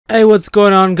Hey, what's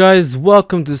going on, guys?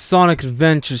 Welcome to Sonic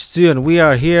Adventures 2, and we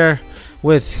are here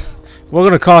with, we're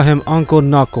gonna call him Uncle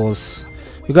Knuckles.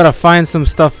 We gotta find some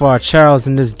stuff for our Charles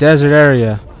in this desert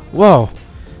area. Whoa,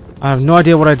 I have no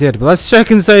idea what I did, but let's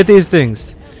check inside these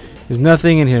things. There's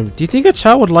nothing in here. Do you think a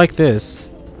child would like this?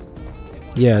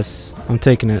 Yes, I'm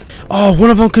taking it. Oh, one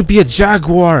of them could be a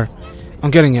jaguar. I'm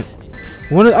getting it.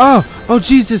 Oh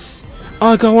Jesus! Oh,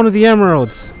 I got one of the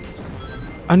emeralds.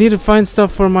 I need to find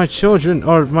stuff for my children,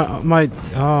 or my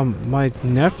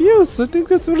nephews. I think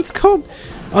that's what it's called.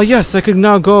 Oh yes, I can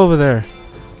now go over there.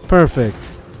 Perfect.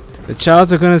 The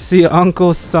Chows are gonna see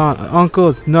Uncle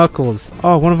Knuckles.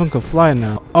 Oh, one of them can fly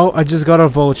now. Oh, I just got a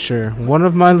vulture. One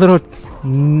of my little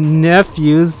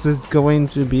nephews is going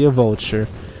to be a vulture.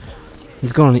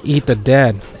 He's going to eat the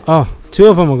dead. Oh, two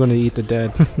of them are going to eat the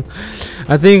dead.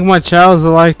 I think my Chows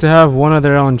would like to have one of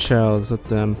their own Chows with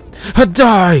them.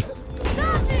 Die!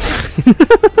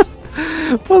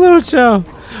 Poor little Chao.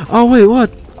 Oh wait,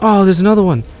 what? Oh, there's another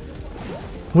one.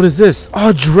 What is this?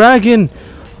 Oh, dragon!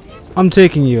 I'm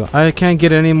taking you. I can't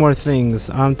get any more things.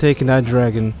 I'm taking that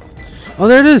dragon. Oh,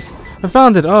 there it is. I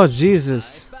found it. Oh,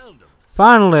 Jesus.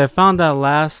 Finally, I found that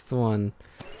last one.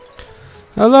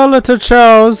 Hello, little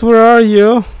Charles. Where are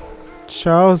you?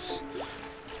 Charles.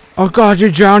 Oh God,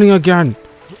 you're drowning again.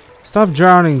 Stop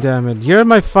drowning, damn it. You're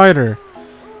my fighter.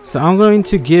 So I'm going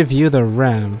to give you the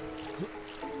ram.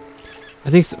 I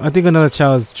think another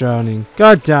child is drowning.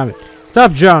 God damn it.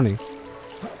 Stop drowning.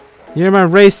 You're my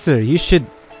racer. You should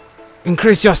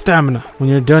increase your stamina. When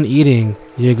you're done eating,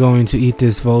 you're going to eat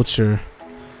this vulture.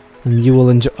 And you will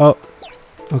enjoy. Oh.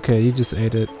 Okay, you just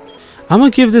ate it. I'm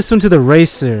gonna give this one to the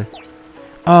racer.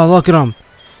 Oh, look at him.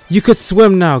 You could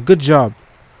swim now. Good job.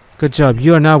 Good job.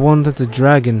 You are now one with the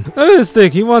dragon. Look at this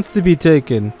thing. He wants to be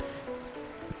taken.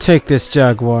 Take this,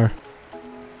 jaguar.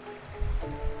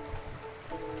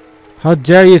 How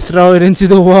dare you throw it into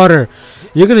the water?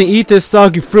 You're gonna eat this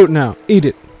soggy fruit now. Eat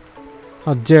it.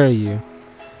 How dare you?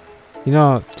 You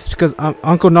know, just because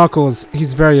Uncle Knuckles,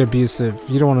 he's very abusive.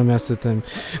 You don't want to mess with him.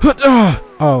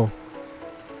 Oh.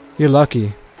 You're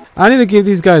lucky. I need to give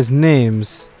these guys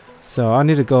names. So I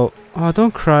need to go. Oh,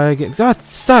 don't cry again. God,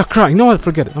 stop crying. You know what?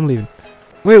 Forget it. I'm leaving.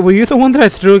 Wait, were you the one that I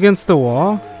threw against the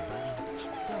wall?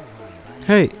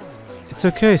 Hey, it's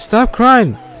okay. Stop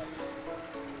crying.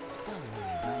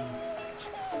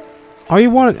 All you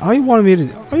wanted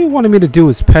me to do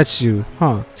is pet you,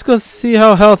 huh? Let's go see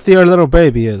how healthy our little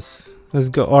baby is. Let's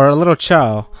go, or our little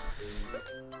Chao.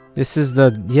 This is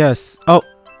the yes. Oh,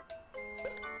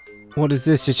 what is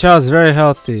this? Your Chao is very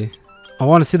healthy. I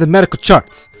want to see the medical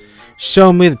charts.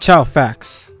 Show me the Chao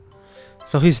facts.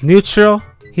 So he's neutral.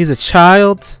 He's a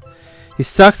child. He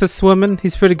sucks at swimming.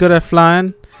 He's pretty good at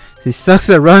flying. He sucks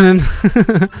at running.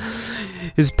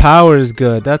 His power is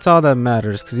good. That's all that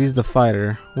matters because he's the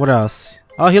fighter. What else?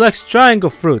 Oh, he likes triangle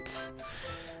fruits.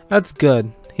 That's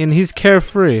good. And he's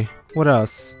carefree. What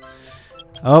else?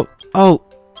 Oh.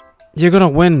 You're gonna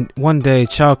win one day,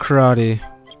 Chao Karate.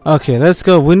 Okay, let's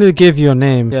go. We need to give you a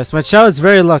name. Yes, my Chao is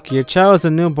very lucky. Your Chao is a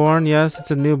newborn. Yes,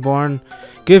 it's a newborn.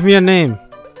 Give me a name.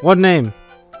 What name?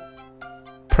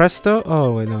 Presto?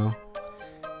 Oh, wait, no.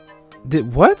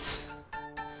 What?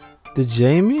 The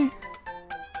Jamie?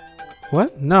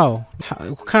 What? No.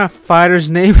 What kind of fighter's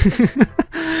name?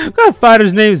 What kind of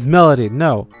fighter's name is Melody?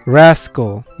 No.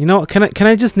 Rascal. You know, can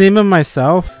I just name him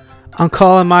myself? I'm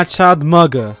calling my child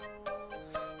Mugga.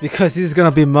 Because he's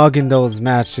gonna be mugging those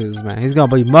matches, man. He's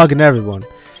gonna be mugging everyone.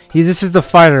 This is the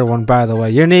fighter one, by the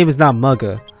way. Your name is not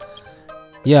Mugga.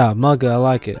 Yeah, Mugga, I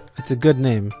like it. It's a good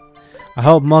name. I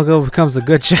hope Mugga becomes a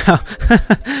good Chao.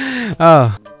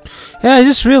 Oh. Yeah, I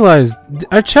just realized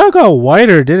our Chao got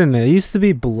whiter, didn't it? It used to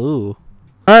be blue.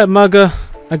 Alright, Mugga.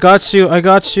 I got you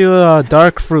a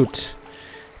dark fruit.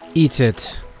 Eat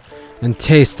it. And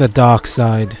taste the dark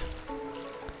side.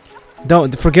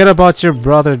 Don't forget about your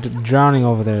brother drowning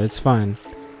over there. It's fine.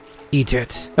 Eat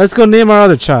it. Let's go name our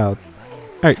other child.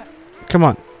 Alright, come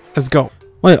on. Let's go.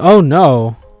 Wait, oh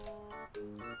no.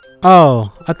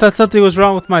 Oh, I thought something was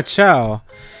wrong with my Chao.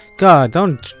 God,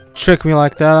 don't trick me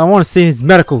like that. I want to see his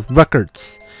medical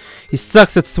records. He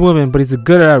sucks at swimming, but he's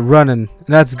good at running. And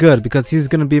that's good because he's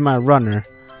gonna be my runner.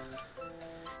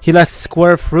 He likes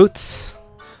square fruits.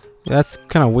 That's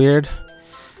kind of weird.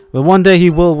 But one day he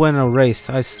will win a race,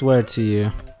 I swear to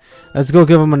you. Let's go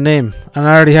give him a name. And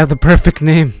I already have the perfect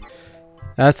name.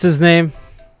 That's his name.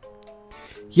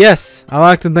 Yes, I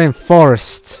like the name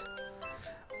Forrest.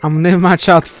 I'm gonna name my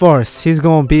child Forrest. He's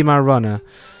gonna be my runner.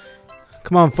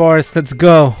 Come on, Forrest, let's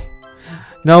go.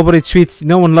 No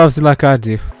one loves you like I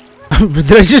do.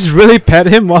 Did I just really pet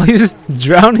him while he's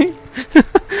drowning?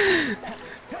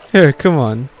 Here, come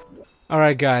on.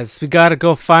 Alright guys, we gotta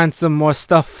go find some more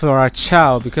stuff for our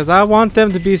Chao because I want them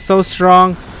to be so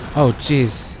strong. Oh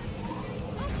jeez.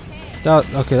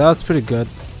 Okay, that was pretty good.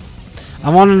 I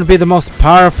want them to be the most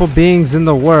powerful beings in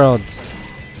the world.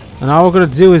 And all we're gonna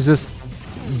do is just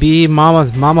be what's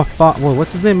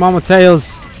his name? Mama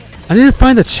Tails. I need to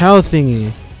find the Chao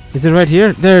thingy. Is it right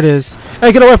here? There it is.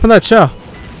 Hey, get away from that Chao.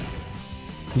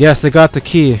 Yes, I got the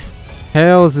key.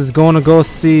 Tails is gonna go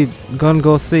see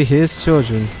his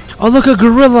children. Oh, look, a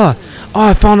gorilla! Oh,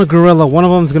 I found a gorilla. One of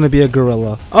them's gonna be a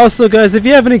gorilla. Also, guys, if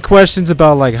you have any questions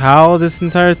about like how this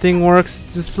entire thing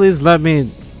works, just please let me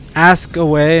ask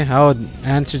away. I'll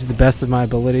answer to the best of my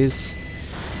abilities.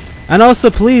 And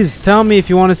also, please tell me if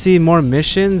you want to see more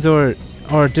missions or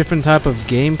a different type of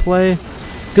gameplay,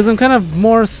 because I'm kind of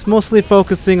mostly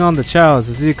focusing on the Chaos,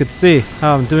 as you could see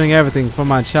how I'm doing everything for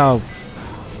my Chao.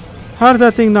 How did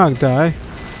that thing not die?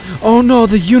 Oh no,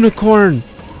 the unicorn!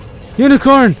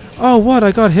 Unicorn! Oh, what?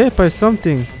 I got hit by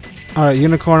something. Alright,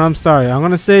 unicorn, I'm sorry. I'm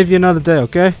gonna save you another day,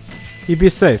 okay? You be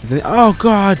safe. Oh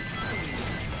god!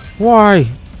 Why?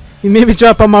 You made me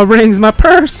drop all my rings, my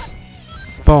purse!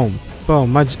 Boom.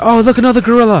 Boom. Oh, look, another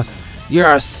gorilla!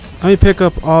 Yes! Let me pick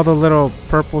up all the little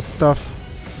purple stuff.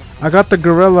 I got the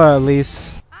gorilla at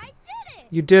least. I did it!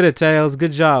 You did it, Tails.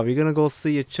 Good job. You're gonna go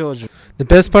see your children. The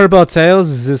best part about Tails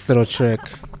is this little trick.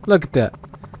 Look at that.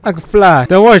 I can fly.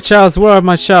 Don't worry, Charles. Where are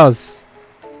my Charles?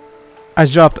 I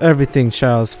dropped everything,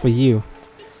 Charles, for you.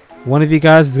 One of you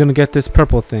guys is gonna get this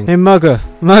purple thing. Hey, Mugga.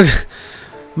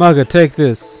 Mugga, take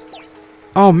this.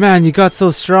 Oh, man, you got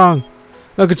so strong.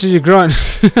 Look at you, you're growing.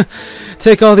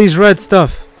 Take all these red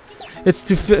stuff. It's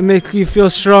to make you feel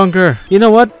stronger. You know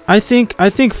what? I think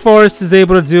Forrest is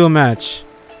able to do a match.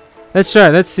 Let's try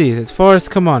it. Let's see.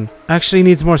 Forrest, come on. Actually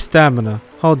needs more stamina.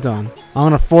 Hold on. I'm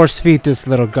gonna force feed this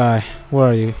little guy. Where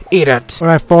are you? Eat it.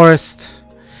 Alright, Forrest.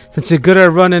 Since you're good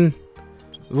at running,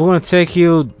 we're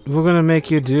gonna make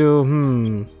you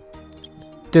do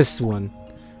this one.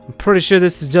 I'm pretty sure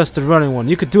this is just a running one.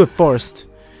 You could do it, Forrest.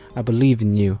 I believe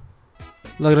in you.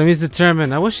 Look at him, he's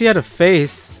determined. I wish he had a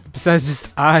face besides just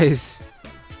eyes.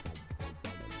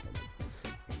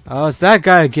 Oh, it's that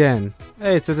guy again.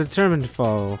 Hey, it's a determined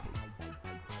foe.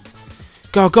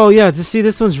 Go, go, yeah, to see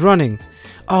this one's running.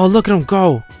 Oh, look at him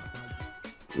go.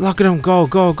 Look at him go,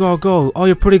 go, go, go. Oh,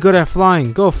 you're pretty good at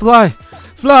flying. Go, fly.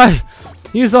 Fly.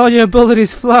 Use all your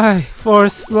abilities. Fly.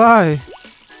 Forrest, fly.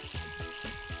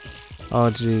 Oh,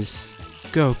 jeez.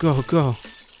 Go, go, go.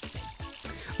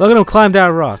 Look at him climb that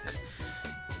rock.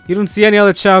 You don't see any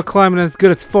other child climbing as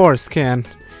good as Forrest can.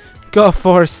 Go,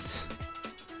 Forrest.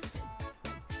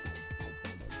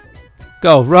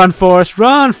 Go, run, Forrest,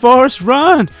 run, Forrest,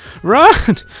 run, run,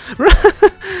 run,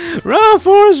 run,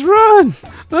 Forrest, run.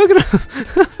 Look at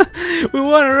him. We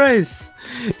won a race.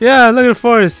 Yeah, look at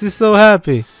Forrest. He's so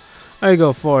happy. There you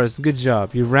go, Forrest. Good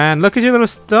job. You ran. Look at your little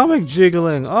stomach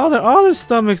jiggling. All their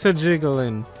stomachs are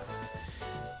jiggling.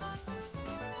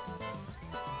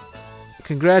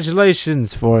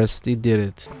 Congratulations, Forrest. You did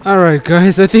it. Alright,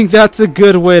 guys. I think that's a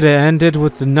good way to end it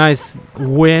with a nice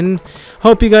win.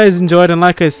 Hope you guys enjoyed. And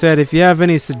like I said, if you have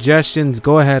any suggestions,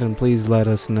 go ahead and please let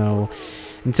us know.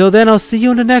 Until then, I'll see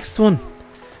you in the next one.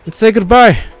 And say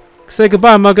goodbye. Say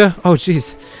goodbye, Mugga. Oh,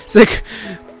 jeez.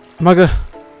 Mugga.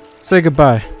 Say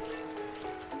goodbye.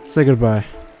 Say goodbye.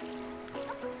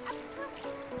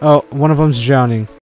 Oh, one of them's drowning.